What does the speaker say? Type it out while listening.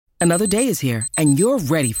Another day is here, and you're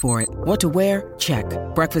ready for it. What to wear? Check.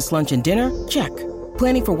 Breakfast, lunch, and dinner? Check.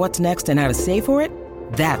 Planning for what's next and how to save for it?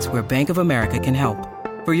 That's where Bank of America can help.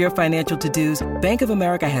 For your financial to-dos, Bank of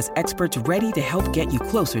America has experts ready to help get you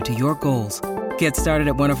closer to your goals. Get started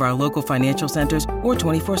at one of our local financial centers or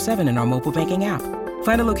 24/7 in our mobile banking app.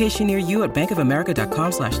 Find a location near you at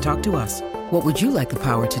bankofamerica.com/talktous. What would you like the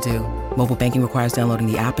power to do? Mobile banking requires downloading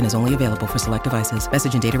the app and is only available for select devices.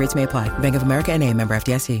 Message and data rates may apply. Bank of America N.A., member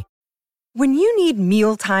FDIC. When you need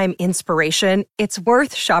mealtime inspiration, it's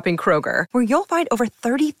worth shopping Kroger, where you'll find over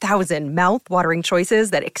 30,000 mouth-watering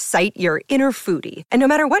choices that excite your inner foodie. And no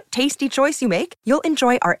matter what tasty choice you make, you'll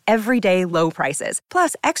enjoy our everyday low prices,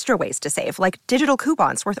 plus extra ways to save, like digital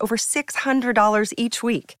coupons worth over $600 each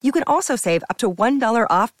week. You can also save up to $1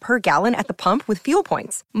 off per gallon at the pump with fuel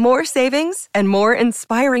points. More savings and more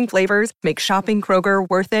inspiring flavors make shopping Kroger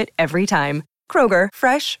worth it every time. Kroger,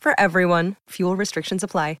 fresh for everyone. Fuel restrictions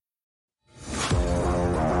apply.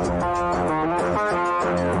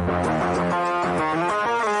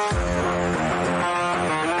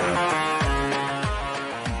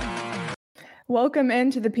 Welcome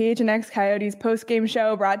into the PHNX Coyotes post-game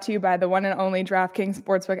show, brought to you by the one and only DraftKings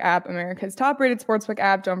Sportsbook app, America's top-rated sportsbook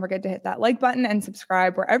app. Don't forget to hit that like button and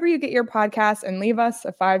subscribe wherever you get your podcasts, and leave us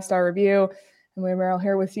a 5-star review. And we're Merrill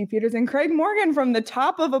here with Steve Peters and Craig Morgan from the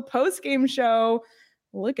top of a post-game show.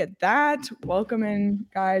 Look at that. Welcome in,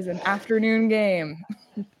 guys, an afternoon game.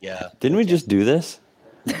 Yeah. Didn't we just do this?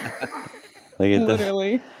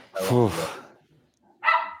 Literally.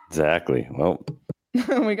 Exactly. Well,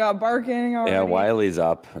 we got barking already. yeah, Wiley's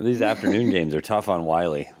up. These afternoon games are tough on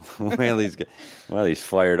Wiley. Wiley's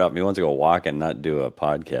fired up. He wants to go walk and not do a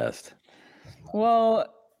podcast.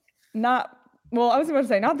 I was about to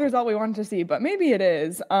say not the result we wanted to see, but maybe it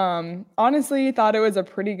is. Honestly, thought it was a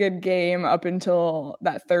pretty good game up until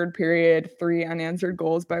that third period. 3 unanswered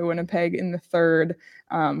goals by Winnipeg in the third.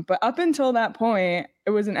 But up until that point,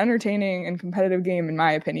 it was an entertaining and competitive game, in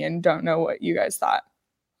my opinion. Don't know what you guys thought.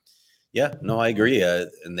 Yeah, no, I agree.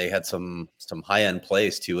 And they had some high-end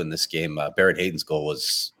plays, too, in this game. Barrett Hayton's goal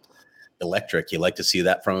was electric. You like to see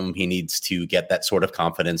that from him. He needs to get that sort of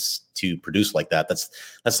confidence to produce like that.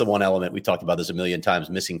 That's the one element we talked about this a million times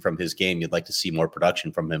missing from his game. You'd like to see more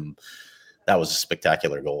production from him. That was a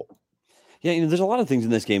spectacular goal. Yeah, there's a lot of things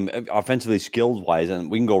in this game, offensively, skilled-wise,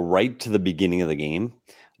 and we can go right to the beginning of the game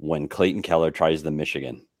when Clayton Keller tries the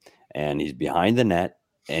Michigan, and he's behind the net.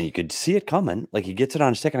 And you could see it coming. Like, he gets it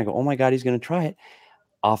on a stick, and I go, oh, my God, he's going to try it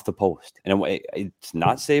off the post. And it's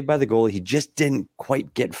not saved by the goalie. He just didn't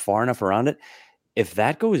quite get far enough around it. If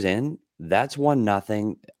that goes in, that's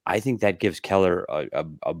 1-0. I think that gives Keller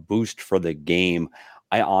a boost for the game.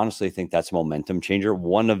 I honestly think that's a momentum changer.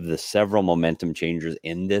 One of the several momentum changers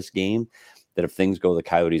in this game that if things go the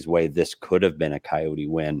Coyotes' way, this could have been a Coyote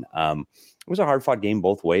win. It was a hard-fought game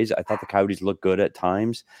both ways. I thought the Coyotes looked good at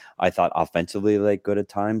times. I thought offensively they looked good at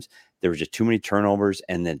times. There was just too many turnovers,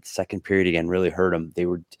 and the second period again really hurt them.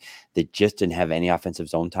 They just didn't have any offensive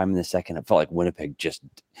zone time in the second. It felt like Winnipeg just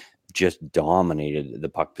dominated the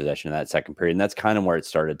puck possession in that second period, and that's kind of where it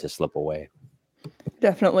started to slip away.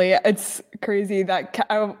 Definitely. It's crazy that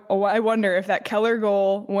I wonder if that Keller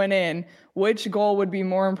goal went in, which goal would be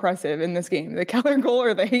more impressive in this game, the Keller goal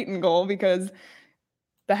or the Hayton goal, because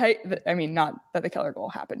not that the Keller goal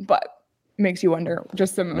happened, but it makes you wonder.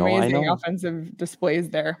 Just some amazing offensive displays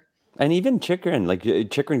there. And even Chychrun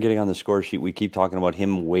getting on the score sheet, we keep talking about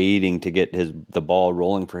him waiting to get the ball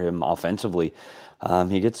rolling for him offensively.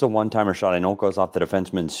 He gets a one-timer shot. I know it goes off the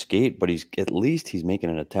defenseman's skate, but he's making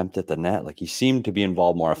an attempt at the net. Like, he seemed to be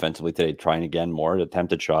involved more offensively today, trying again more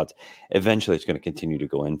attempted shots. Eventually, it's going to continue to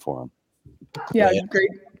go in for him. Yeah, great.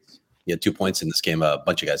 He had 2 points in this game. A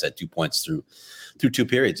bunch of guys had 2 points through 2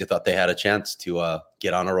 periods. You thought they had a chance to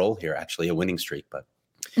get on a roll here, actually a winning streak. But,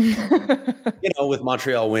 with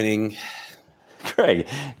Montreal winning. Craig,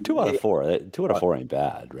 2 out of 4. 2 out of 4 ain't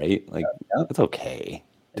bad, right? Like, it's okay.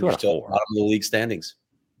 2 out of 4. Bottom of the league standings.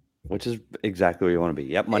 Which is exactly where you want to be.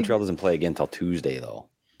 Yep, Montreal doesn't play again until Tuesday, though.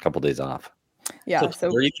 A couple days off. Yeah. So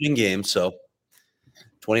they're evening games, so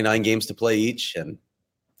 29 games to play each, and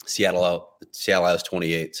Seattle has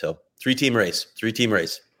 28. So 3-team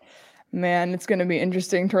race. Man, it's going to be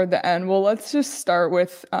interesting toward the end. Well, let's just start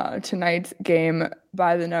with tonight's game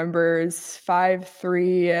by the numbers.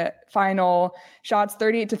 5-3 final, shots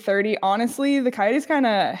 38-30. Honestly, the Coyotes kind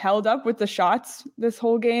of held up with the shots this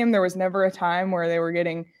whole game. There was never a time where they were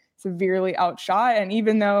getting severely outshot. And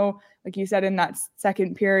even though, like you said, in that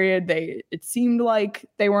second period, it seemed like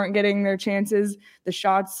they weren't getting their chances, the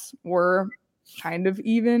shots were kind of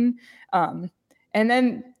even. And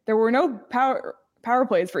then there were no power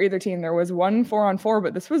plays for either team. There was 1 4-on-4,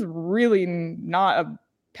 but this was really not a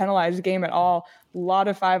penalized game at all. A lot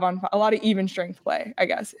of 5-on-5, a lot of even strength play, I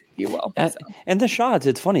guess, if you will. And the shots,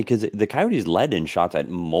 it's funny because the Coyotes led in shots at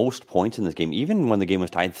most points in this game. Even when the game was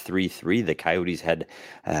tied 3-3, the Coyotes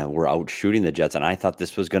were out shooting the Jets. And I thought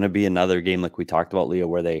this was going to be another game like we talked about, Leah,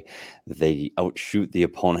 where they outshoot the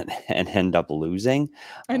opponent and end up losing.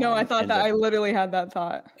 I know. I thought that. I literally had that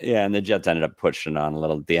thought. Yeah, and the Jets ended up pushing on a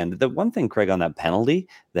little at the end. The one thing, Craig, on that penalty,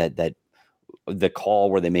 that the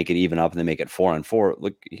call where they make it even up and they make it 4-on-4.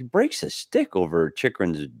 Look, he breaks his stick over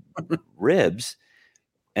Chychrun's ribs,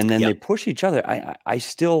 and then they push each other. I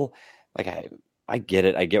still I get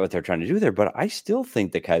it. I get what they're trying to do there, but I still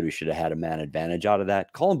think the Coyotes should have had a man advantage out of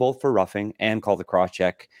that. Call them both for roughing and call the cross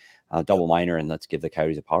check, double minor, and let's give the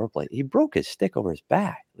Coyotes a power play. He broke his stick over his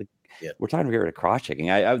back. We're talking about get rid of cross checking.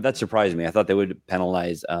 That surprised me. I thought they would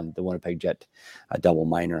penalize the Winnipeg Jet double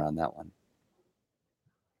minor on that one.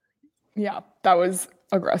 Yeah, that was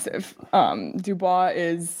aggressive. Dubois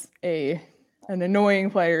is an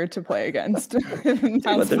annoying player to play against.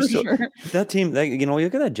 That's for sure. That team, you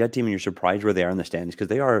look at that Jet team and you're surprised where they are in the standings because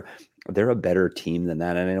they're a better team than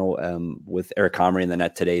that. And I know with Eric Comrie in the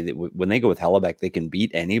net today, when they go with Hellebuck, they can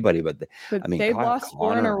beat anybody. But I mean, they've lost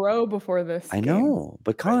 4 in a row before this. I know,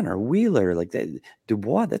 but Connor Wheeler,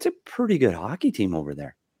 Dubois, that's a pretty good hockey team over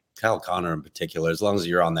there. Kyle Connor in particular, as long as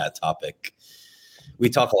you're on that topic. We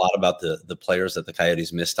talk a lot about the players that the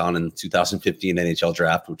Coyotes missed on in 2015 NHL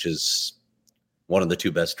draft, which is one of the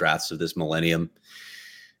 2 best drafts of this millennium.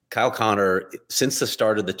 Kyle Connor, since the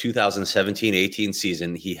start of the 2017-18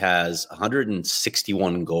 season, he has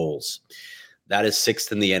 161 goals. That is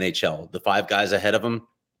 6th in the NHL. The 5 guys ahead of him,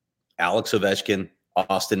 Alex Ovechkin,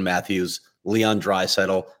 Austin Matthews, Leon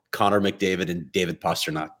Draisaitl, Connor McDavid, and David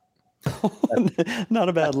Pastrnak. Not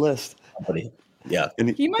a bad list. Yeah.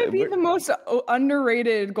 He might be the most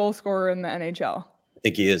underrated goal scorer in the NHL. I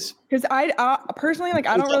think he is. Because I personally,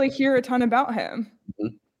 I don't really hear a ton about him.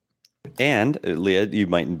 Mm-hmm. And Leah, you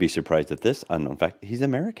mightn't be surprised at this unknown fact. He's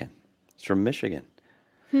American. He's from Michigan.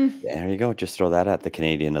 There you go. Just throw that at the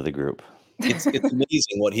Canadian of the group. It's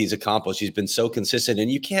amazing what he's accomplished. He's been so consistent. And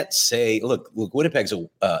you can't say, look, Winnipeg's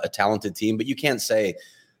a talented team, but you can't say,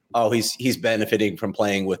 oh, he's benefiting from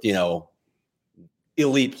playing with,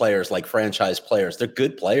 elite players, like franchise players. They're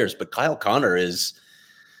good players, but Kyle Connor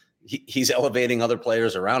he's elevating other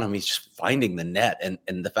players around him. He's just finding the net.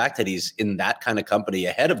 And the fact that he's in that kind of company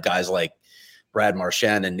ahead of guys like Brad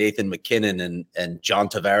Marchand and Nathan McKinnon and John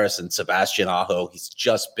Tavares and Sebastian Aho, he's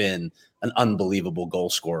just been an unbelievable goal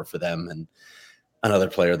scorer for them and another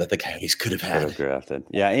player that the Coyotes could have had. Drafted.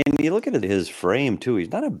 Yeah, and you look at his frame too.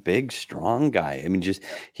 He's not a big, strong guy. I mean, just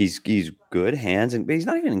he's good hands, but he's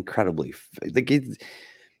not even incredibly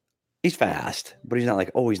he's fast, but he's not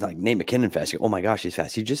he's not like Nate McKinnon fast. Oh my gosh, he's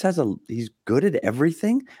fast. He just he's good at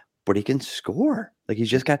everything, but he can score.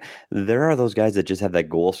 There are those guys that just have that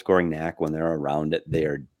goal scoring knack. When they're around it, they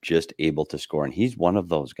are just able to score, and he's one of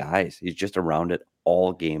those guys. He's just around it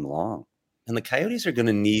all game long. And the Coyotes are going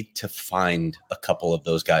to need to find a couple of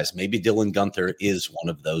those guys. Maybe Dylan Guenther is one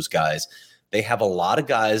of those guys. They have a lot of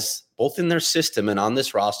guys, both in their system and on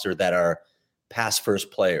this roster, that are pass first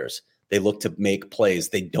players. They look to make plays.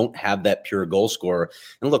 They don't have that pure goal scorer.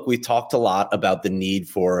 And look, we talked a lot about the need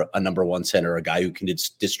for a number 1 center, a guy who can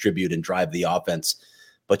distribute and drive the offense.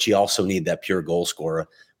 But you also need that pure goal scorer,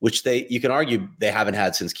 which you can argue they haven't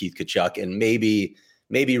had since Keith Tkachuk, and maybe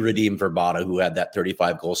Radim Verbata, who had that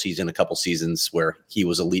 35-goal season a couple seasons where he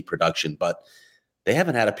was elite production. But they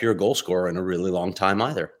haven't had a pure goal scorer in a really long time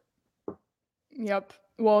either. Yep.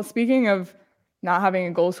 Well, speaking of not having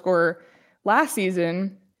a goal scorer, last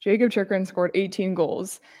season, Jakob Chychrun scored 18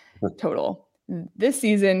 goals total. This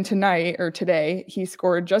season, today, he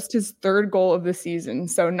scored just his 3rd goal of the season.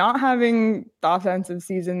 So not having the offensive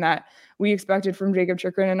season that we expected from Jakob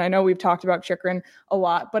Chychrun. And I know we've talked about Chychrun a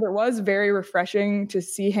lot, but it was very refreshing to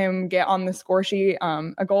see him get on the score sheet,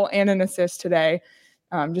 a goal and an assist today,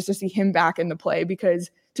 just to see him back in the play. Because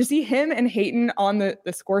to see him and Hayton on the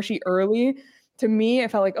score sheet early, to me, it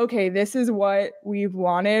felt like, okay, this is what we've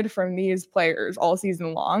wanted from these players all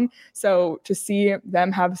season long. So to see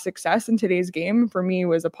them have success in today's game, for me,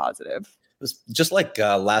 was a positive. It was just like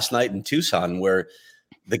last night in Tucson, where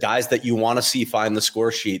the guys that you want to see find the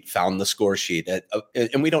score sheet found the score sheet.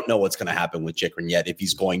 And we don't know what's going to happen with Chychrun yet, if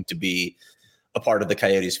he's going to be a part of the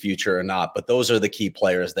Coyotes' future or not. But those are the key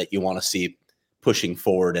players that you want to see pushing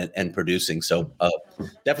forward and producing. So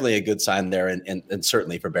definitely a good sign there, and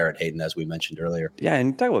certainly for Barrett Hayton, as we mentioned earlier. Yeah,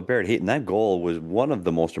 and talk about Barrett Hayton, that goal was one of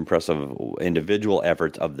the most impressive individual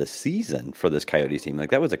efforts of the season for this Coyotes team. Like,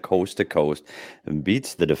 that was a coast to coast, and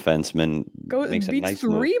beats the defenseman, beats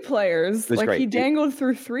three players. Like, great. He dangled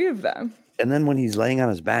through three of them. And then when he's laying on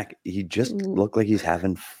his back, he just looked like he's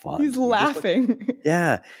having fun. He's laughing.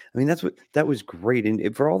 Yeah. I mean, that was great.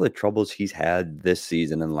 And for all the troubles he's had this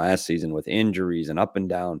season and last season with injuries and up and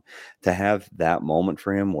down, to have that moment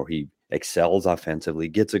for him where he excels offensively,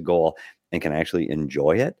 gets a goal, and can actually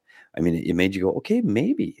enjoy it. I mean, it made you go, okay,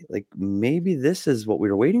 maybe this is what we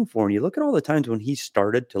were waiting for. And you look at all the times when he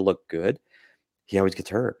started to look good, he always gets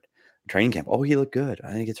hurt. Training camp, he looked good. I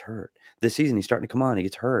think he gets hurt. This season, he's starting to come on. He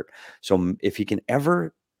gets hurt. So if he can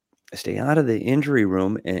ever stay out of the injury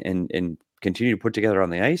room and continue to put together on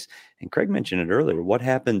the ice, and Craig mentioned it earlier, what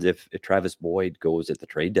happens if Travis Boyd goes at the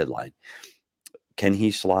trade deadline? Can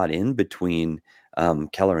he slot in between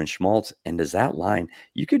Keller and Schmaltz? And does that line,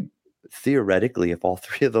 you could theoretically, if all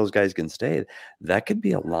three of those guys can stay, that could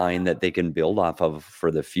be a line that they can build off of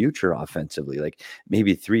for the future offensively, like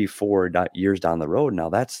maybe 3-4 years down the road. Now,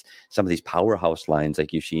 that's some of these powerhouse lines,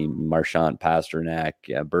 like you see Marchand, Pasternak,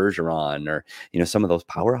 Bergeron, or some of those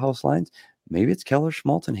powerhouse lines. Maybe it's Keller,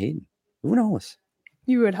 Schmaltz, and Hayton. Who knows?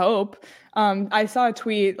 You would hope. I saw a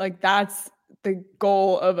tweet like that's the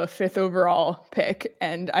goal of a 5th overall pick.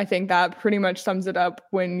 And I think that pretty much sums it up.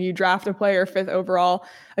 When you draft a player 5th overall,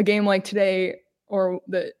 a game like today, or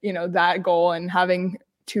that goal and having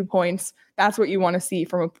 2 points, that's what you want to see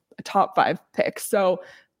from a top 5 pick. So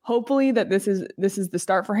hopefully that this is the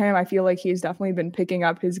start for him. I feel like he's definitely been picking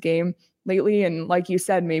up his game lately. And like you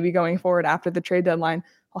said, maybe going forward after the trade deadline,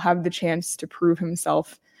 he'll have the chance to prove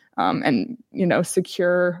himself and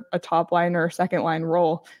secure a top line or second line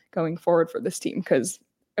role going forward for this team, because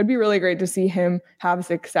it'd be really great to see him have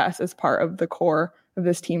success as part of the core of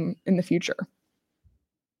this team in the future.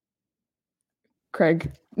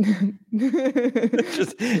 Craig.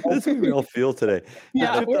 That's how we all feel today.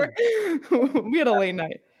 Yeah, we had a late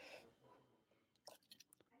night.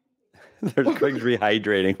 There's Craig's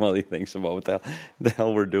rehydrating while he thinks about what the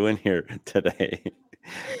hell we're doing here today.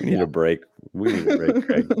 We need a break.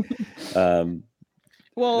 Craig.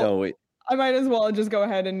 I might as well just go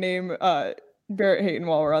ahead and name Barrett Hayton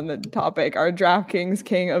while we're on the topic, our DraftKings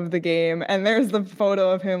king of the game. And there's the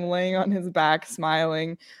photo of him laying on his back,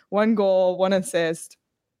 smiling. 1 goal, 1 assist.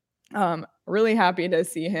 Really happy to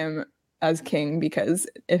see him as king, because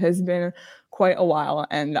it has been quite a while,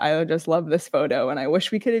 and I just love this photo, and I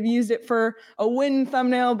wish we could have used it for a win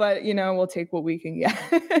thumbnail, but we'll take what we can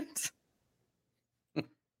get.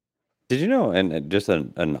 Did you know, and just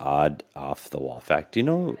an odd off the wall fact,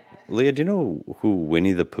 Leah, do you know who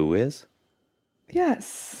Winnie the Pooh is?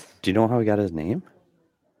 Yes. Do you know how he got his name?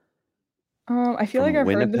 I feel like I've heard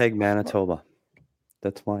Winnipeg, Manitoba.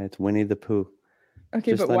 That's why it's Winnie the Pooh.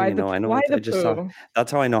 Okay, just but why the Pooh?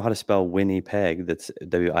 That's how I know how to spell Winnipeg. That's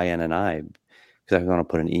Winni, because I was going to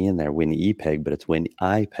put an E in there, Winnipeg, but it's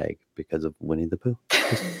Winnipeg because of Winnie the Pooh.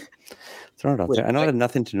 Throw it out there. I know it had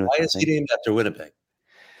nothing to do with Why is he named after Winnipeg?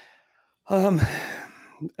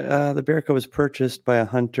 The bear cub was purchased by a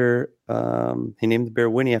hunter. He named the bear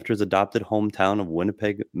Winnie after his adopted hometown of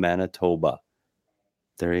Winnipeg, Manitoba.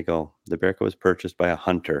 There you go. The bear cub was purchased by a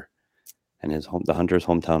hunter, and the hunter's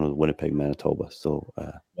hometown was Winnipeg, Manitoba. So,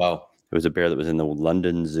 wow, it was a bear that was in the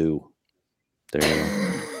London Zoo. There you go.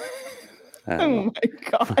 Oh my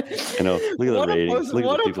god! I know. Look at the ratings. Look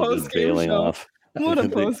at the people just bailing off. What a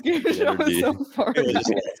post-game show so far.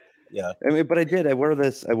 Yeah, I mean, but I did. I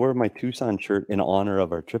wore my Tucson shirt in honor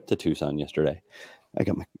of our trip to Tucson yesterday.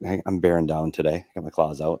 I'm bearing down today. I got my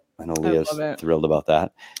claws out. I know Leah's thrilled about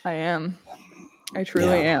that. I am. I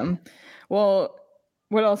truly am. Well,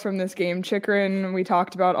 what else from this game? Chychrun, we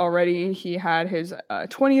talked about already. He had his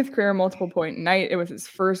 20th career multiple point night. It was his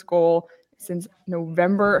first goal since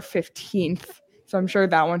November 15th. So I'm sure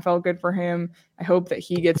that one felt good for him. I hope that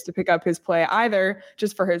he gets to pick up his play either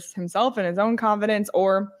just for himself and his own confidence,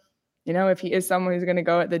 or if he is someone who's going to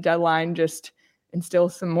go at the deadline, just instill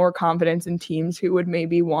some more confidence in teams who would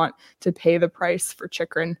maybe want to pay the price for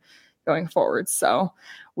Chychrun going forward. So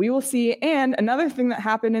we will see. And another thing that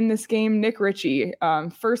happened in this game, Nick Ritchie,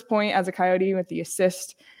 first point as a Coyote with the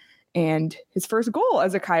assist and his first goal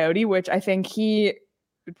as a Coyote, which I think he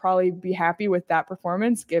would probably be happy with that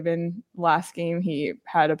performance, given last game he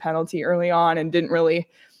had a penalty early on and didn't really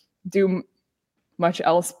do much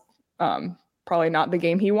else. Probably not the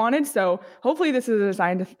game he wanted. So hopefully this is a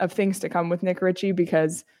sign of things to come with Nick Ritchie,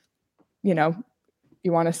 because, you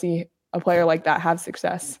want to see a player like that have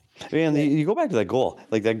success. Man, you go back to that goal.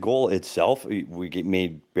 Like that goal itself,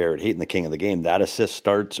 made Barrett Hayton the king of the game. That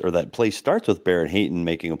that play starts with Barrett Hayton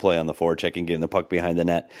making a play on the forecheck, getting the puck behind the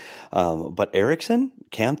net. But Eriksson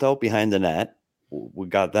camped out behind the net. We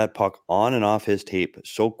got that puck on and off his tape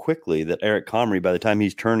so quickly that Eric Comrie, by the time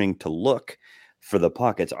he's turning to look for the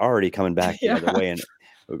puck, it's already coming back the other way. And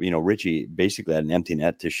Ritchie basically had an empty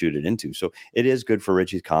net to shoot it into. So it is good for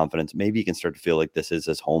Ritchie's confidence. Maybe he can start to feel like this is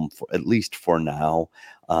his home, at least for now.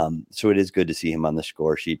 So it is good to see him on the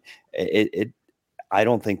score sheet. I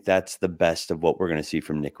don't think that's the best of what we're going to see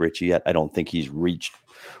from Nick Ritchie yet. I don't think he's reached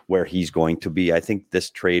where he's going to be. I think this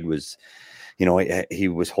trade was, he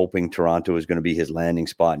was hoping Toronto was going to be his landing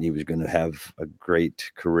spot and he was going to have a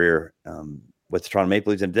great career with the Toronto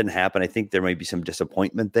Maple Leafs, and it didn't happen. I think there might be some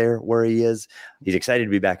disappointment there where he is. He's excited to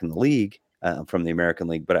be back in the league from the American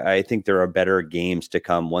League, but I think there are better games to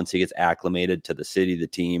come once he gets acclimated to the city, the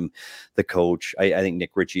team, the coach. I think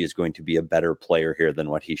Nick Ritchie is going to be a better player here than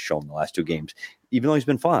what he's shown the last 2 games, even though he's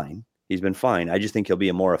been fine. I just think he'll be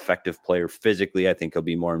a more effective player physically. I think he'll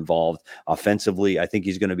be more involved offensively. I think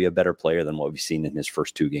he's going to be a better player than what we've seen in his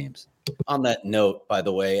first 2 games. On that note, by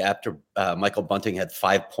the way, after Michael Bunting had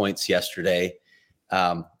 5 points yesterday,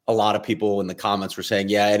 a lot of people in the comments were saying,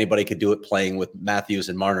 yeah, anybody could do it playing with Matthews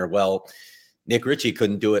and Marner. Well, Nick Ritchie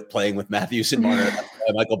couldn't do it playing with Matthews and Marner.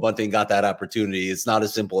 Michael Bunting got that opportunity. It's not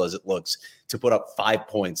as simple as it looks. To put up 5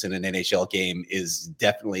 points in an NHL game is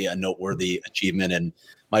definitely a noteworthy achievement. And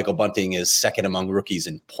Michael Bunting is second among rookies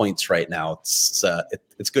in points right now.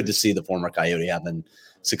 It's good to see the former Coyote having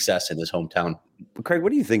success in his hometown. Craig,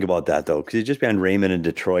 what do you think about that, though? Because you just behind Raymond in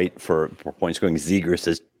Detroit for points going. Zegras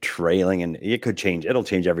is trailing, and it could change. It'll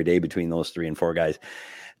change every day between those 3 and 4 guys.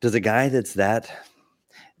 Does a guy that's that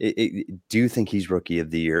do you think he's rookie of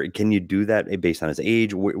the year? Can you do that based on his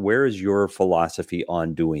age? Where is your philosophy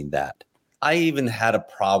on doing that? I even had a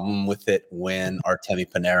problem with it when Artemi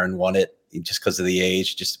Panarin won it, just because of the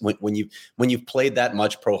age. Just when you've played that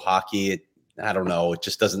much pro hockey, I don't know, it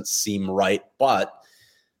just doesn't seem right. But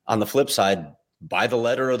on the flip side, by the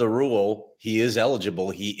letter of the rule, he is eligible.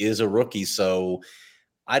 He is a rookie. So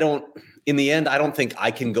in the end, I don't think I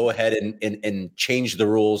can go ahead and change the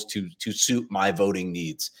rules to suit my voting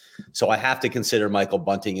needs. So I have to consider Michael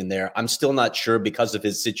Bunting in there. I'm still not sure, because of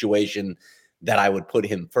his situation, that I would put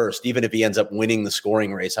him first. Even if he ends up winning the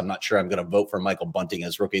scoring race, I'm not sure I'm going to vote for Michael Bunting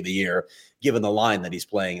as rookie of the year, given the line that he's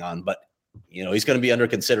playing on. But, he's going to be under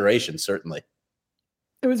consideration, certainly.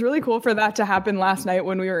 It was really cool for that to happen last night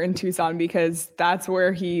when we were in Tucson, because that's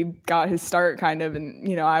where he got his start kind of.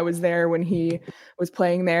 And, I was there when he was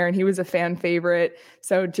playing there and he was a fan favorite.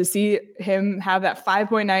 So to see him have that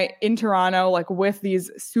 5-point night in Toronto, like with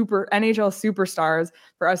these super NHL superstars,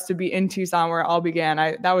 for us to be in Tucson where it all began,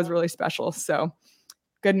 that was really special. So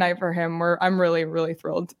good night for him. I'm really, really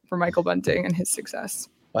thrilled for Michael Bunting and his success.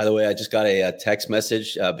 By the way, I just got a text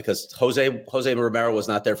message because Jose Romero was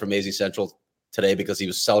not there for Maisie Central today because he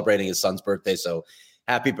was celebrating his son's birthday. So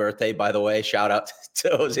happy birthday, by the way. Shout out to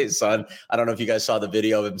Jose's son. I don't know if you guys saw the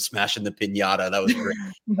video of him smashing the piñata. That was great.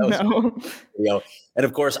 That was video. And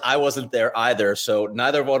of course, I wasn't there either. So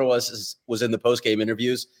neither one of us was in the post-game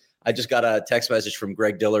interviews. I just got a text message from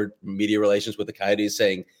Greg Dillard, media relations with the Coyotes,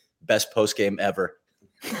 saying best post-game ever.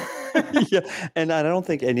 Yeah. And I don't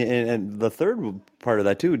think, and the third part of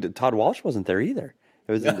that too, Todd Walsh wasn't there either.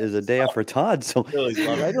 It was a day off for Todd, so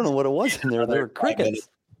I don't know what it was in there. There were crickets.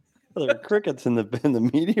 There were crickets in the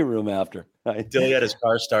media room after. Dilly had his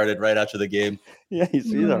car started right after the game. Yeah,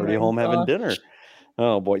 he's already home having dinner.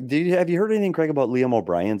 Oh boy, have you heard anything, Craig, about Liam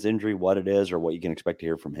O'Brien's injury? What it is, or what you can expect to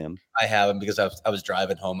hear from him? I haven't, because I was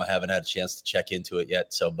driving home. I haven't had a chance to check into it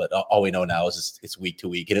yet. So, but all we know now is it's week to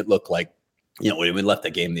week, and it looked like, when we left the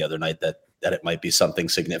game the other night, that it might be something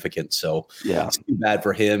significant. So yeah, it's too bad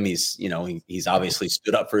for him. He's, he's obviously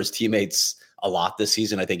stood up for his teammates a lot this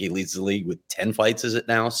season. I think he leads the league with 10 fights, is it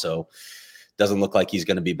now? So doesn't look like he's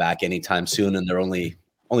going to be back anytime soon. And there are only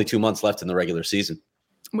 2 months left in the regular season.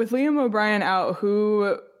 With Liam O'Brien out,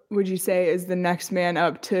 who would you say is the next man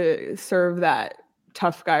up to serve that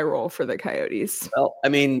tough guy role for the Coyotes? Well, I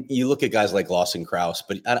mean, you look at guys like Lawson Krause,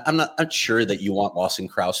 but I'm not sure that you want Lawson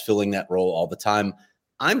Krause filling that role all the time.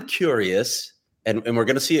 I'm curious, and we're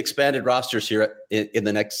going to see expanded rosters here in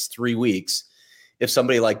the next 3 weeks, if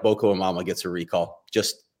somebody like Boko Imama gets a recall,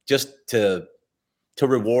 just to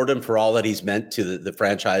reward him for all that he's meant to the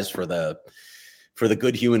franchise, for the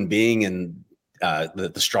good human being, and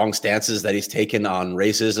the strong stances that he's taken on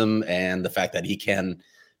racism, and the fact that he can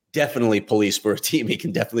definitely police for a team. He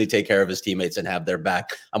can definitely take care of his teammates and have their back.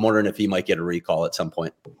 I'm wondering if he might get a recall at some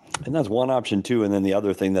point. And that's one option too. And then the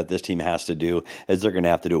other thing that this team has to do is they're going to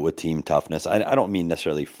have to do it with team toughness. I don't mean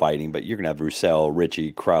necessarily fighting, but you're going to have Roussel,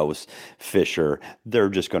 Ritchie, Krause, Fisher. They're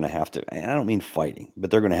just going to have to, and I don't mean fighting,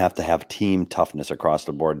 but they're going to have team toughness across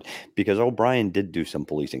the board, because O'Brien did do some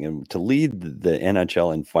policing, and to lead the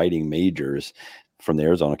NHL in fighting majors from the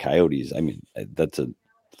Arizona Coyotes. I mean, that's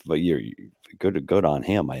you're good on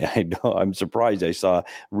him. I know, I'm surprised. I saw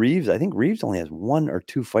Reeves. I think Reeves only has 1 or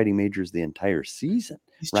 2 fighting majors the entire season.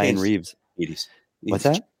 Ryan Reeves. What's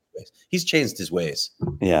that? He's changed his ways.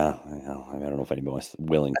 Yeah, I don't know if anybody wants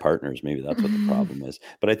willing partners. Maybe that's what the problem is.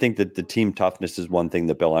 But I think that the team toughness is one thing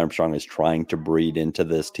that Bill Armstrong is trying to breed into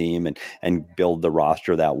this team and build the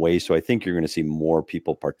roster that way. So I think you're going to see more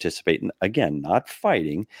people participate. And again, not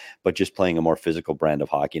fighting, but just playing a more physical brand of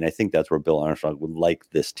hockey. And I think that's where Bill Armstrong would like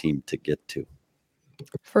this team to get to.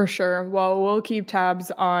 For sure. Well, we'll keep tabs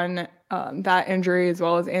on that injury as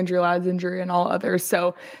well as Andrew Ladd's injury and all others.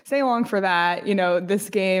 So stay along for that. This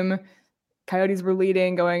game, Coyotes were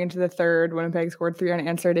leading going into the third. Winnipeg scored 3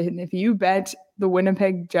 unanswered. And if you bet the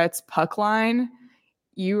Winnipeg Jets puck line,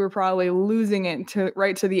 you were probably losing it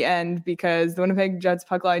right to the end, because the Winnipeg Jets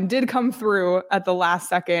puck line did come through at the last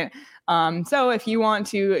second. So if you want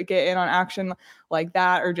to get in on action like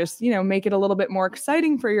that, or just, make it a little bit more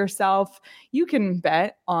exciting for yourself, you can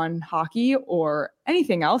bet on hockey or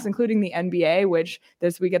anything else, including the NBA, which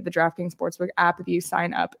this week at the DraftKings Sportsbook app, if you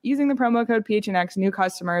sign up using the promo code PHNX, new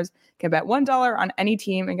customers can bet $1 on any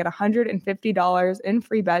team and get $150 in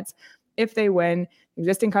free bets if they win.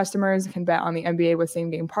 Existing customers can bet on the NBA with same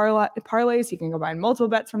game parlays. You can combine multiple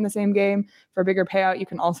bets from the same game for a bigger payout. You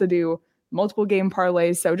can also do multiple game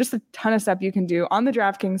parlays. So just a ton of stuff you can do on the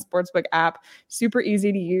DraftKings Sportsbook app. Super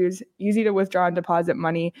easy to use, easy to withdraw and deposit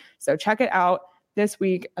money. So check it out this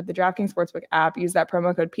week at the DraftKings Sportsbook app. Use that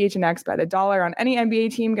promo code PHNX, bet $1 on any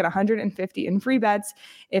NBA team, get $150 in free bets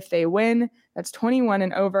if they win. That's 21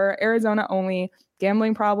 and over. Arizona only.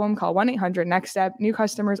 Gambling problem? Call 1-800-NEXT-STEP. New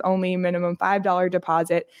customers only. Minimum $5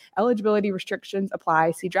 deposit. Eligibility restrictions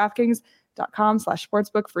apply. See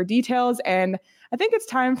DraftKings.com/sportsbook for details. And I think it's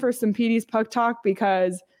time for some PD's Puck Talk,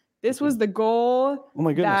 because this was the goal. Oh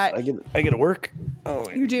my goodness! I get to work. Oh,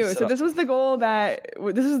 you do. So this was the goal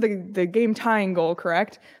this is the game tying goal,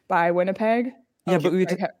 correct? By Winnipeg. Yeah, but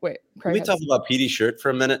Can we talk about Petey's shirt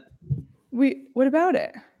for a minute? What about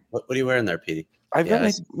it? What are you wearing there, Petey? I've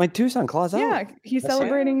got my Tucson claws out. Yeah, he's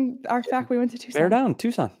celebrating our fact we went to Tucson. Bear down,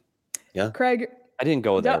 Tucson. Yeah, Craig. I didn't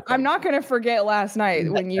go there. I'm not going to forget last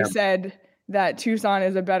night when you said that Tucson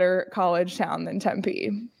is a better college town than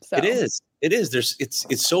Tempe. So it is. It is.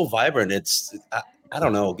 It's so vibrant. I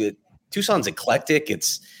don't know. Tucson's eclectic.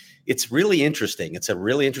 It's really interesting. It's a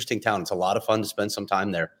really interesting town. It's a lot of fun to spend some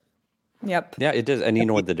time there. Yep. Yeah, it does. And you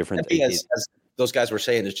know what the difference is? As those guys were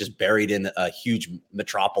saying, it's just buried in a huge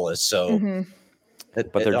metropolis. So,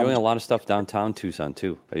 but they're doing a lot of stuff downtown Tucson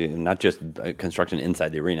too. Not just construction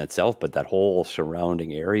inside the arena itself, but that whole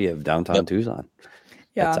surrounding area of downtown Tucson.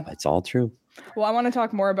 Yeah, it's all true. Well, I want to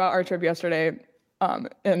talk more about our trip yesterday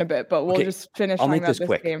in a bit, but we'll just finish talking about this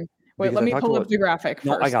quick. Game. Wait, let me pull up the graphic first.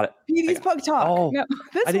 No, I got it. PD's Puck Talk. Oh, no,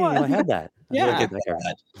 this I didn't one. even know I had that. Yeah. Look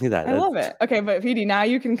at that. I love it. Okay, but PD, now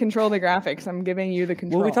you can control the graphics. I'm giving you the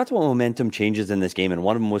control. Well, we talked about momentum changes in this game, and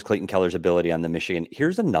one of them was Clayton Keller's ability on the Michigan.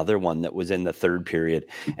 Here's another one that was in the third period.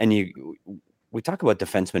 And we talk about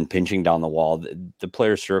defensemen pinching down the wall. The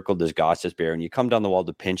player circled as Gostisbehere, and you come down the wall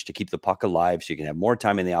to pinch to keep the puck alive so you can have more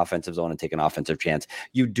time in the offensive zone and take an offensive chance.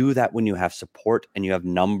 You do that when you have support and you have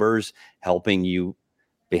numbers helping you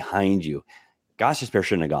behind you. Gostisbehere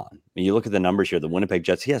shouldn't have gone. I mean, you look at the numbers here, the Winnipeg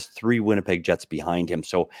Jets, he has 3 Winnipeg Jets behind him.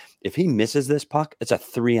 So if he misses this puck, it's a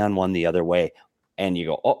 3-on-1 the other way. And you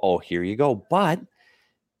go, here you go. But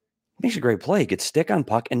makes a great play, gets stick on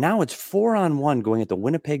puck. And now it's 4-on-1 going at the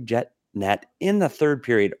Winnipeg Jet net in the third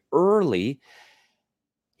period early.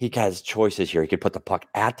 He has choices here. He could put the puck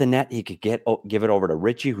at the net. He could give it over to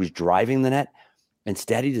Ritchie, who's driving the net.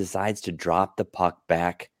 Instead, he decides to drop the puck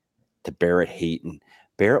back to Barrett Hayton.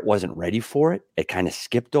 Barrett wasn't ready for it. It kind of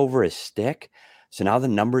skipped over his stick. So now the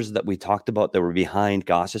numbers that we talked about that were behind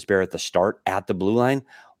Gostisbehere at the start at the blue line,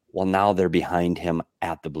 well, now they're behind him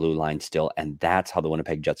at the blue line still. And that's how the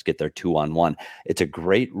Winnipeg Jets get their 2-on-1. It's a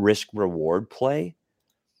great risk-reward play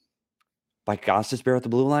by Gostisbehere at the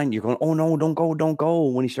blue line. You're going, oh, no, don't go.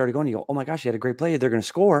 When he started going, you go, oh, my gosh, he had a great play. They're going to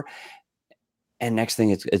score. And next thing,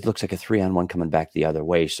 it looks like a 3-on-1 coming back the other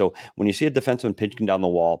way. So when you see a defenseman pinching down the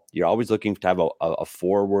wall, you're always looking to have a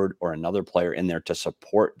forward or another player in there to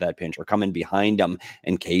support that pinch or come in behind them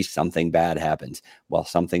in case something bad happens. Well,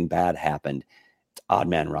 something bad happened. It's odd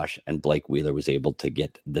man rush, and Blake Wheeler was able to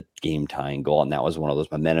get the game tying goal. And that was one of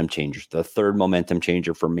those momentum changers. The third momentum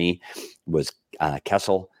changer for me was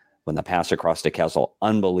Kessel. When the pass across to Kessel,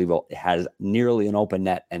 unbelievable. It has nearly an open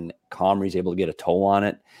net, and Comrie's able to get a toe on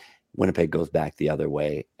it. Winnipeg goes back the other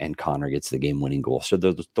way, and Connor gets the game-winning goal. So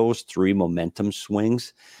those three momentum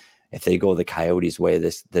swings, if they go the Coyotes' way,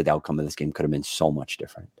 the outcome of this game could have been so much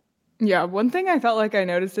different. Yeah, one thing I felt like I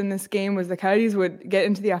noticed in this game was the Coyotes would get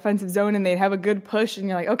into the offensive zone and they'd have a good push, and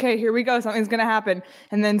you're like, okay, here we go, something's going to happen.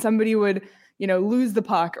 And then somebody would, lose the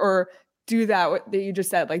puck or do that you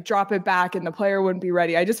just said, like drop it back, and the player wouldn't be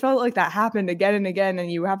ready. I just felt like that happened again and again, and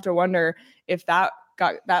you have to wonder if that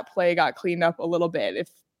play got cleaned up a little bit, if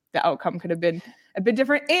the outcome could have been a bit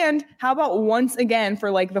different. And how about once again,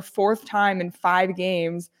 for like the fourth time in 5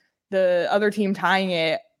 games, the other team tying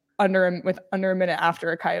it under a minute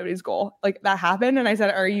after a Coyotes goal? Like, that happened, and I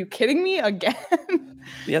said, are you kidding me again?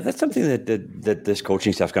 Yeah, that's something that this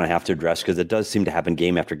coaching staff's going to have to address, because it does seem to happen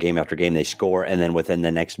game after game after game. They score, and then within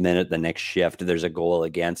the next minute, the next shift, there's a goal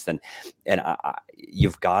against, and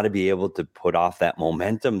you've got to be able to put off that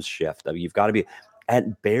momentum shift. I mean, you've got to be,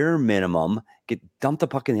 at bare minimum, dump the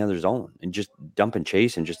puck in the other zone and just dump and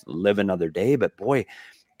chase and just live another day. But boy,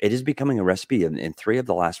 it is becoming a recipe in 3 of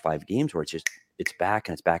the last 5 games where it's back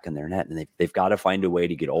in their net, and they've got to find a way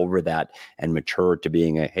to get over that and mature to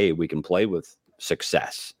being hey, we can play with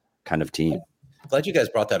success kind of team. Glad you guys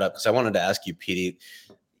brought that up, because I wanted to ask you, Petey,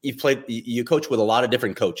 you coach with a lot of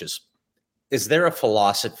different coaches. Is there a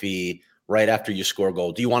philosophy right after you score a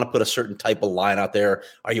goal? Do you want to put a certain type of line out there?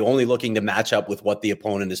 Are you only looking to match up with what the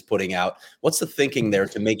opponent is putting out? What's the thinking there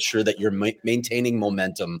to make sure that you're maintaining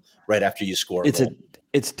momentum right after you score a goal?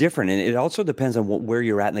 It's different, and it also depends on where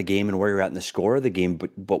you're at in the game and where you're at in the score of the game.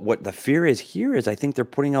 But what the fear is here is, I think they're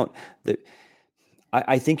putting out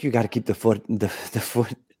I think you got to keep the foot on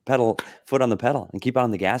the pedal and keep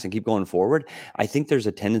on the gas and keep going forward. I think there's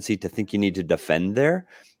a tendency to think you need to defend there.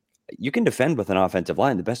 You can defend with an offensive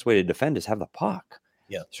line. The best way to defend is have the puck.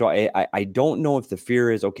 Yeah. So I don't know if the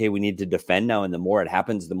fear is, okay, we need to defend now, and the more it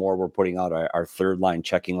happens, the more we're putting out our third line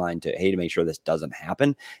checking line to make sure this doesn't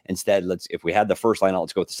happen. Instead, if we had the first line out,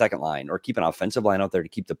 let's go with the second line, or keep an offensive line out there to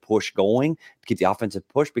keep the push going, to keep the offensive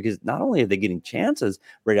push, because not only are they getting chances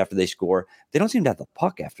right after they score, they don't seem to have the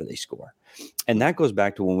puck after they score. And that goes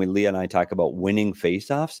back to when Leah and I talk about winning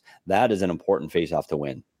faceoffs. That is an important faceoff to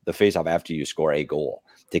win. The faceoff after you score a goal,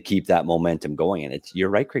 to keep that momentum going. And you're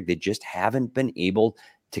right, Craig, they just haven't been able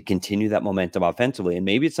to continue that momentum offensively. And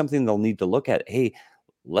maybe it's something they'll need to look at. Hey,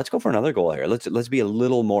 let's go for another goal here. Let's be a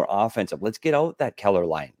little more offensive. Let's get out that Keller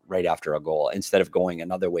line right after a goal instead of going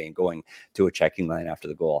another way and going to a checking line after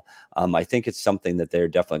the goal. I think it's something that they're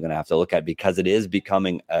definitely going to have to look at, because it is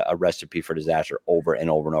becoming a recipe for disaster over and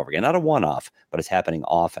over and over again. Not a one-off, but it's happening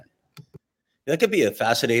often. That could be a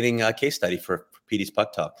fascinating case study for Petey's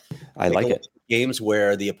Puck Talk. I like it. Games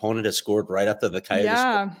where the opponent has scored right after the Coyotes.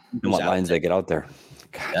 Yeah. And what lines they get out there.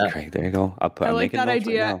 God, Yeah. Craig, there you go. I like that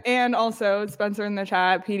idea. Right, and also, Spencer in the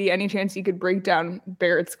chat, Petey, any chance you could break down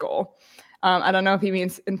Barrett's goal? I don't know if he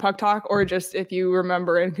means in Puck Talk or just if you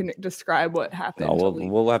remember and can describe what happened. No,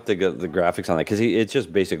 we'll have to get the graphics on that, because it's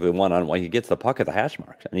just basically one-on-one. He gets the puck at the hash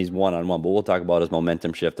marks, and he's one-on-one. But we'll talk about his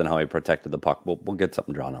momentum shift and how he protected the puck. We'll get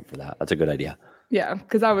something drawn up for that. That's a good idea. Yeah,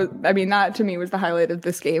 because that to me was the highlight of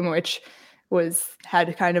this game, which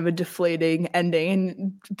had kind of a deflating ending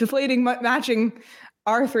and matching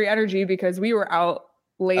our 3 energy, because we were out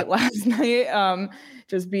late last night.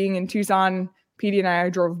 Just being in Tucson, Petey and I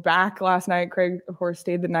drove back last night. Craig, of course,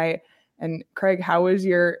 stayed the night. And Craig, how was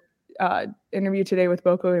your interview today with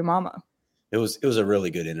Boko Imama? It was a really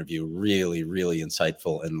good interview, really, really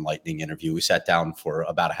insightful, enlightening interview. We sat down for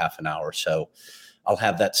about a half an hour. So I'll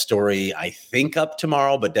have that story, I think, up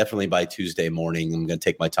tomorrow, but definitely by Tuesday morning. I'm going to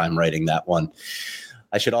take my time writing that one.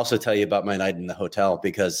 I should also tell you about my night in the hotel,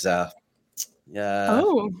 because it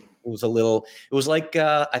was like,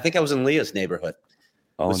 I think I was in Leah's neighborhood.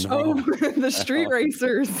 Oh, no. The street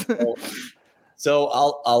racers. So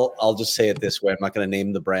I'll just say it this way. I'm not going to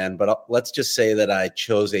name the brand, but let's just say that I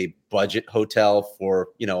chose a budget hotel for,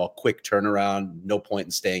 a quick turnaround. No point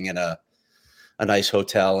in staying in a nice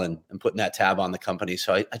hotel and putting that tab on the company.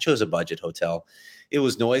 So I chose a budget hotel. It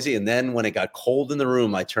was noisy. And then when it got cold in the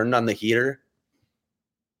room, I turned on the heater.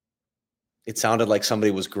 It sounded like somebody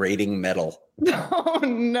was grating metal. Oh,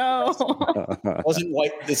 no. It wasn't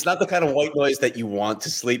white. It's not the kind of white noise that you want to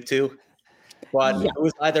sleep to. But it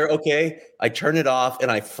was either, okay, I turn it off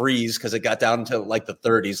and I freeze because it got down to like the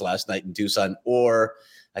 30s last night in Tucson, or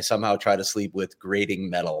I somehow try to sleep with grating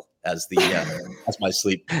metal as as my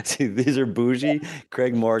sleep. See, these are bougie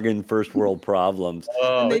Craig Morgan first world problems.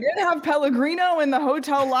 And they didn't have Pellegrino in the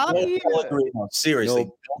hotel lobby. No Pellegrino. Seriously,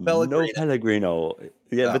 no Pellegrino.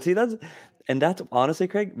 Yeah, but see, that's honestly,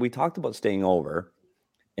 Craig, we talked about staying over,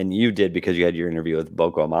 and you did because you had your interview with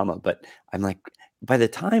Boko Mama. But I'm like, by the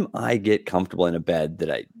time I get comfortable in a bed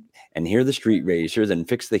and hear the street racers and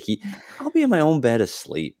fix the heat, I'll be in my own bed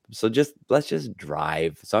asleep. So let's just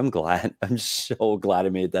drive. So I'm so glad I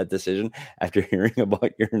made that decision after hearing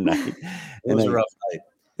about your night. It was a rough night.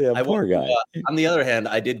 Yeah, poor guy. On the other hand,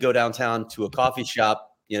 I did go downtown to a coffee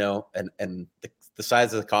shop, and the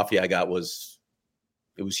size of the coffee I got was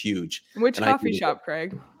huge. Which coffee shop,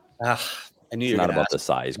 Craig? I knew you were not about ask. The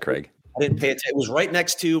size, Craig. I didn't pay attention. It was right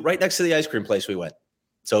next to the ice cream place we went.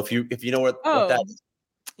 So if you know what that is.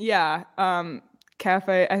 Yeah.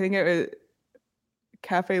 Cafe, I think it was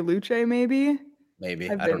Cafe Luce, maybe. Maybe.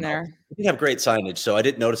 I've I been don't know. there. We have great signage, so I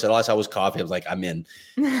didn't notice it. All I saw was coffee. I was like, I'm in.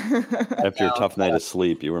 After a tough night of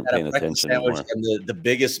sleep, you weren't paying attention anymore. And the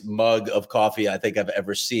biggest mug of coffee I think I've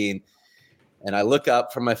ever seen. And I look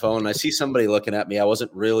up from my phone and I see somebody looking at me. I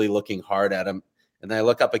wasn't really looking hard at him. And then I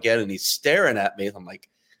look up again and he's staring at me. I'm like,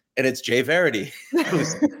 and it's Jay Verity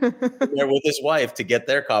who's there with his wife to get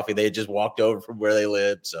their coffee. They had just walked over from where they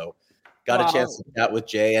lived. So got a chance to chat with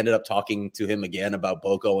Jay. Ended up talking to him again about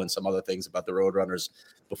Boko and some other things about the Roadrunners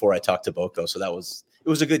before I talked to Boko. So it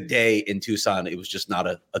was a good day in Tucson. It was just not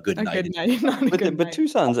a good night. But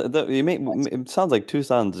Tucson's, it sounds like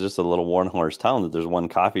Tucson's just a little one horse town that there's one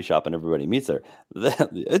coffee shop and everybody meets there.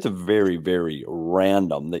 It's very, very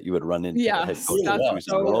random that you would run into. Yeah, that's so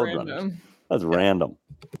random. That's random.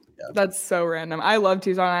 That's so random. I love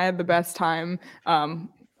Tucson. I had the best time.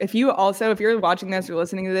 If you're watching this or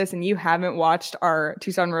listening to this and you haven't watched our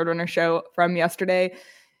Tucson Roadrunner show from yesterday,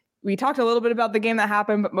 we talked a little bit about the game that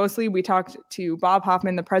happened, but mostly we talked to Bob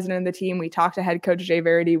Hoffman, the president of the team. We talked to head coach Jay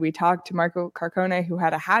Verity. We talked to Marco Carcone, who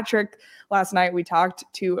had a hat trick last night. We talked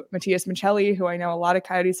to Matias Michelli, who I know a lot of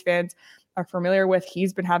Coyotes fans are familiar with.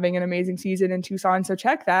 He's been having an amazing season in Tucson. So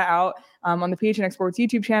check that out on the PHNX Sports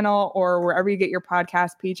YouTube channel or wherever you get your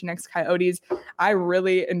podcast, PHNX Coyotes. I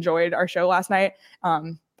really enjoyed our show last night.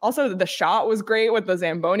 Also, the shot was great with the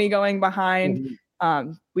Zamboni going behind.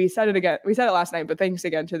 We said it last night, but thanks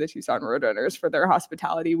again to the Tucson Roadrunners for their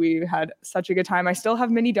hospitality. We had such a good time. I still have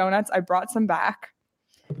mini donuts. I brought some back,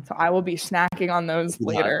 so I will be snacking on those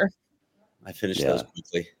later. I finished those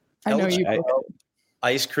quickly. I know you.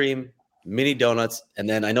 Ice cream, mini donuts, and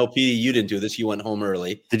then I know, Petey, you didn't do this. You went home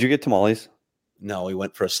early. Did you get tamales? No, we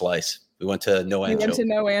went for a slice. We went to no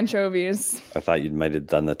anchovies. I thought you might have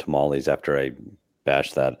done the tamales after I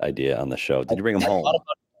bashed that idea on the show. Did you bring them home?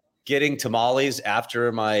 Getting tamales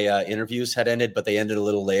after my interviews had ended, but they ended a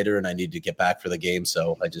little later, and I needed to get back for the game,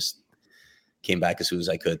 so I just came back as soon as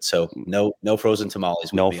I could. So no frozen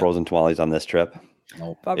tamales. No frozen tamales on this trip.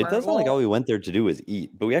 Nope. It does sound like all we went there to do is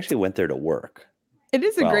eat, but we actually went there to work. It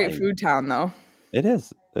is a great food town, though. It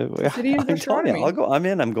is. I'm telling you, I'll go. I'm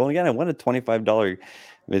in. I'm going again. I won a $25.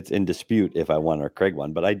 It's in dispute if I won or Craig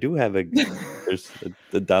won, but I do have there's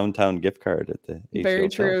the downtown gift card at the ACL Very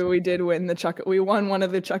true. House. We did win we won one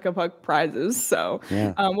of the Chuck-a-Puck prizes. So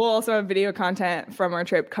we'll also have video content from our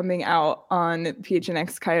trip coming out on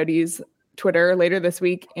PHNX Coyotes Twitter later this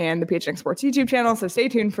week and the PHNX Sports YouTube channel. So stay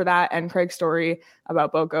tuned for that. And Craig's story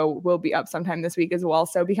about Boko will be up sometime this week as well.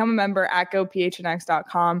 So become a member at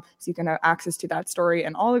gophnx.com so you can have access to that story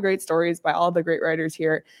and all the great stories by all the great writers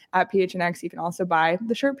here at PHNX. You can also buy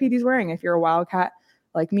the shirt Petey's wearing if you're a Wildcat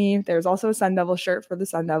like me. There's also a Sun Devil shirt for the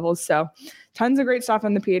Sun Devils. So tons of great stuff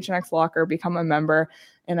in the PHNX locker. Become a member.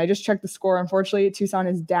 And I just checked the score. Unfortunately, Tucson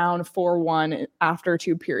is down 4-1 after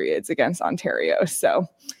 2 periods against Ontario. So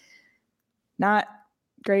not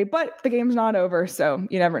great, but the game's not over, so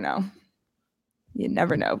you never know. You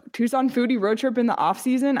never know. Tucson foodie road trip in the off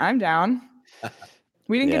season. I'm down.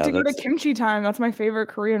 We didn't get to go to Kimchi Time. That's my favorite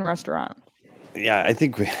Korean restaurant. Yeah, I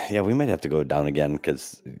think we might have to go down again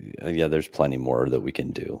because there's plenty more that we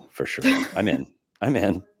can do for sure. I'm in.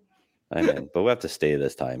 But we have to stay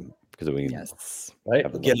this time because we can get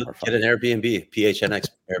an Airbnb, PHNX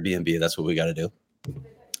Airbnb. That's what we got to do.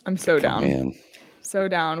 I'm so down. Man. So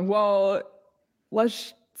down. Well,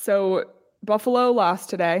 so Buffalo lost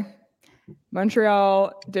today.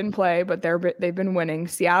 Montreal didn't play, but they've been winning.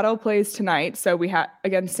 Seattle plays tonight, so we have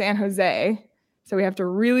against San Jose. So we have to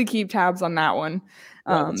really keep tabs on that one,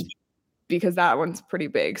 because that one's pretty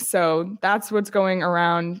big. So that's what's going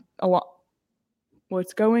on around the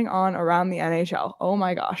NHL. Oh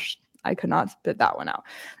my gosh, I could not spit that one out.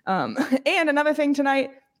 And another thing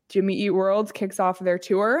tonight, Jimmy Eat World kicks off their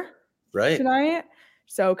tour tonight.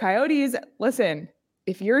 So Coyotes, listen,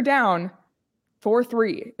 if you're down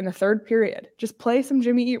 4-3 in the third period, just play some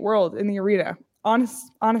Jimmy Eat World in the arena.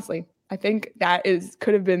 Honestly, I think that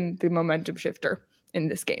could have been the momentum shifter in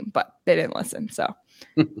this game, but they didn't listen. So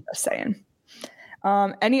just saying.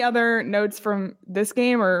 Any other notes from this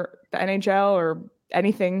game or the NHL or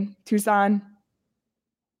anything? Tucson?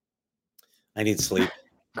 I need sleep.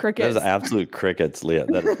 Crickets. That is absolute crickets, Leah.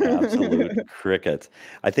 That is absolute crickets.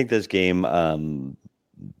 I think this game,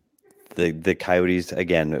 the Coyotes,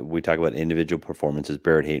 again, we talk about individual performances.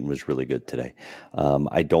 Barrett Hayton was really good today.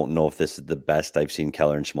 I don't know if this is the best I've seen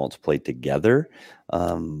Keller and Schmaltz play together.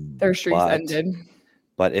 Their streaks ended.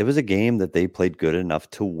 But it was a game that they played good enough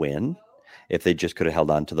to win. If they just could have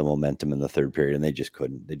held on to the momentum in the third period, and they just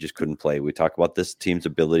couldn't. They just couldn't play. We talk about this team's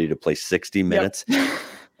ability to play 60 minutes. Yep.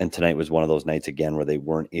 And tonight was one of those nights again where they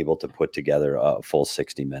weren't able to put together a full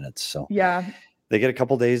 60 minutes. So yeah, they get a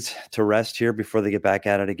couple days to rest here before they get back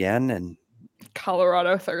at it again. And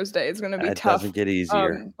Colorado Thursday is going to be tough. It doesn't get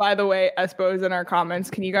easier. By the way, Espo's in our comments.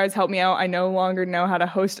 Can you guys help me out? I no longer know how to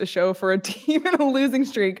host a show for a team in a losing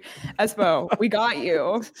streak. Espo, we got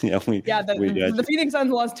you. The Phoenix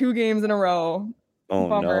Suns lost 2 games in a row. Oh,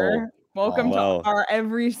 bummer. No. Welcome to our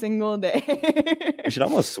every single day. We should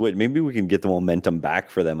almost switch. Maybe we can get the momentum back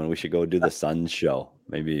for them and we should go do the Suns show.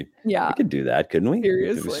 Maybe we could do that, couldn't we?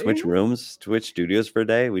 Seriously. Could we switch rooms, switch studios for a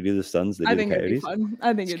day? We do the Suns, they do the Coyotes. It'd be fun.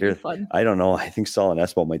 I think it'd be fun. I don't know. I think Saul and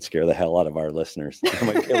Espo might scare the hell out of our listeners. It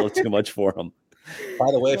might be a little too much for them.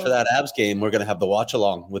 By the way, for that Abs game, we're going to have the watch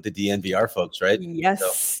along with the DNVR folks, right?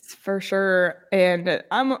 Yes, for sure. And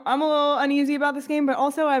I'm a little uneasy about this game, but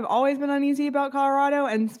also I've always been uneasy about Colorado.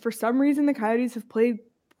 And for some reason, the Coyotes have played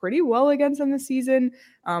pretty well against them this season.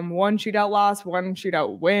 1 shootout loss, 1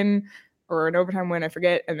 shootout win, or an overtime win, I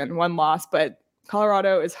forget, and then 1 loss. But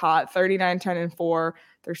Colorado is hot, 39-10-4.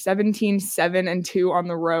 They're 17-7-2 on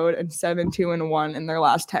the road and 7-2-1 in their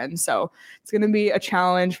last 10. So it's going to be a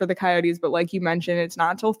challenge for the Coyotes. But like you mentioned, it's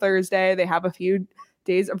not till Thursday. They have a few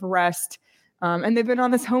days of rest, and they've been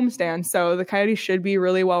on this homestand. So the Coyotes should be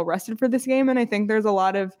really well rested for this game. And I think there's a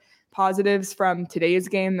lot of positives from today's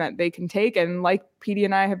game that they can take. And like PD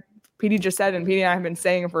just said, and PD and I have been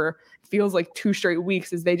saying for feels like 2 straight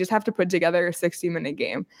weeks, is they just have to put together a 60-minute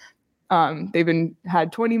game. They've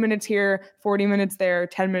had 20 minutes here, 40 minutes there,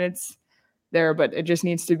 10 minutes there, but it just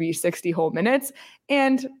needs to be 60 whole minutes.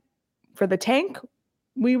 And for the tank,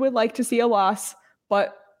 we would like to see a loss,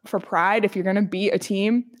 but for pride, if you're going to beat a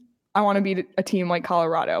team, I want to beat a team like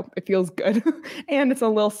Colorado. It feels good. And it's a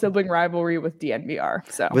little sibling rivalry with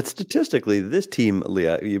DNVR. So, but statistically, this team,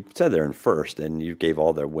 Leah, you said they're in first and you gave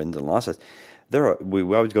all their wins and losses. We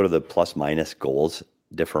always go to the plus minus goals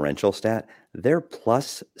differential stat. They're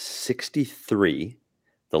plus 63,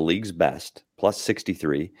 the league's best, plus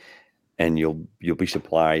 63, and you'll be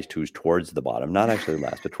surprised who's towards the bottom. Not actually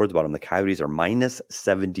last, but towards the bottom. The Coyotes are minus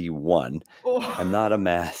 71. Oh. I'm not a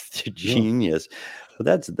math genius, but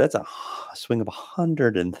that's a swing of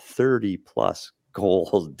 130 plus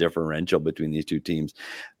goals differential between these two teams,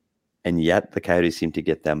 and yet the Coyotes seem to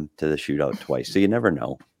get them to the shootout twice. So you never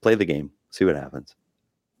know. Play the game, see what happens.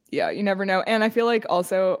 Yeah, you never know. And I feel like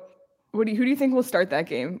also, who do you think will start that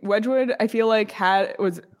game? Wedgwood, I feel like had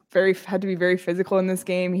to be very physical in this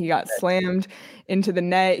game. He got slammed into the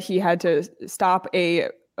net. He had to stop a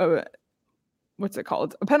what's it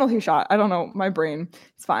called? A penalty shot. I don't know. My brain.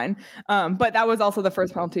 It's fine. But that was also the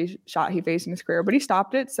first penalty shot he faced in his career. But he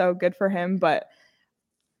stopped it, so good for him. But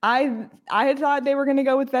I had thought they were going to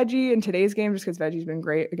go with Veggie in today's game just because Veggie's been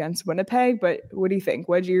great against Winnipeg. But what do you think?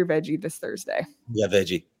 Wedgie or Veggie this Thursday? Yeah,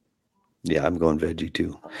 Veggie. Yeah, I'm going Veggie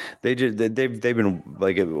too. They've been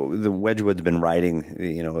like the Wedgwood's been riding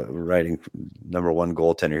number 1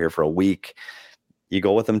 goaltender here for a week. You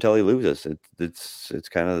go with him until he loses. It's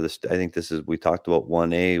kind of this. I think this is, we talked about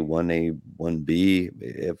 1A,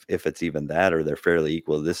 1B, if it's even that, or they're fairly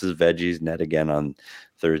equal. This is Veggie's net again on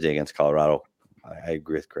Thursday against Colorado. I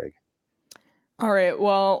agree with Craig. All right.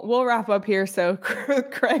 Well, we'll wrap up here. So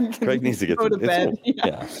Craig needs to go to bed.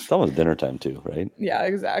 It's almost dinner time too, right? Yeah,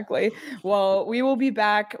 exactly. Well, we will be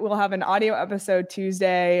back. We'll have an audio episode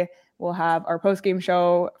Tuesday. We'll have our post-game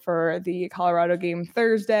show for the Colorado game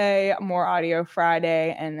Thursday, more audio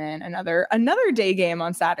Friday, and then another day game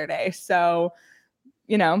on Saturday. So,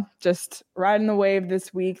 just riding the wave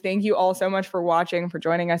this week. Thank you all so much for watching, for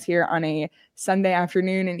joining us here on a Sunday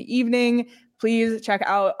afternoon and evening. Please check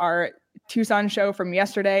out our Tucson show from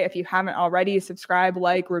yesterday. If you haven't already, subscribe,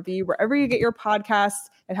 like, review, wherever you get your podcasts.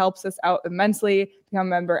 It helps us out immensely. Become a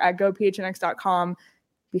member at gophnx.com.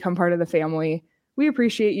 become part of the family. We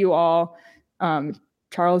appreciate you all.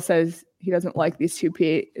 Charles says he doesn't like these 2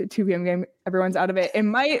 p.m. game. Everyone's out of it. It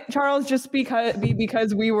might, Charles, just be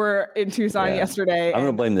because we were in Tucson yesterday. I'm going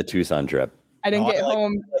to blame the Tucson trip. I didn't get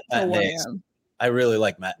home till 1 a.m. I really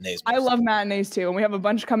like matinees. I love matinees too. And we have a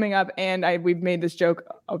bunch coming up, and we've made this joke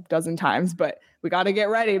a dozen times, but we got to get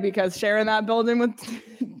ready because sharing that building with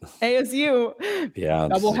ASU,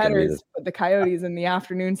 double headers with the Coyotes in the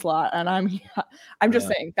afternoon slot. And I'm just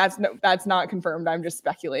saying that's not confirmed. I'm just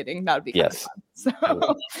speculating. That would be kind of fun. So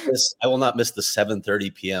I will not miss the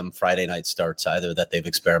 7:30 p.m. Friday night starts either that they've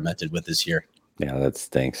experimented with this year. Yeah, that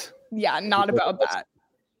stinks. Yeah, not about that.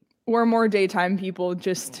 We're more daytime people,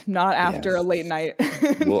 just not after a late night.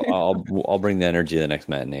 I'll bring the energy the next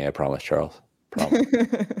matinee. I promise, Charles. Promise.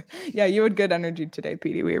 Yeah, you had good energy today,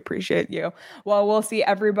 Petey. We appreciate you. Well, we'll see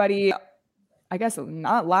everybody, I guess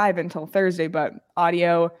not live until Thursday, but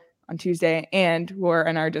audio on Tuesday, and we're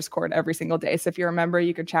in our Discord every single day. So if you're a member,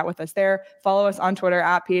 you can chat with us there. Follow us on Twitter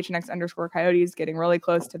at PHNX_Coyotes, getting really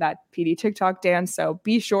close to that PD TikTok dance. So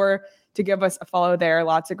be sure to give us a follow there.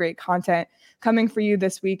 Lots of great content coming for you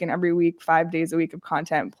this week and every week, 5 days a week of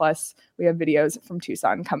content. Plus, we have videos from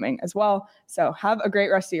Tucson coming as well. So have a great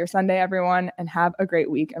rest of your Sunday, everyone, and have a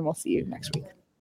great week, and we'll see you next week.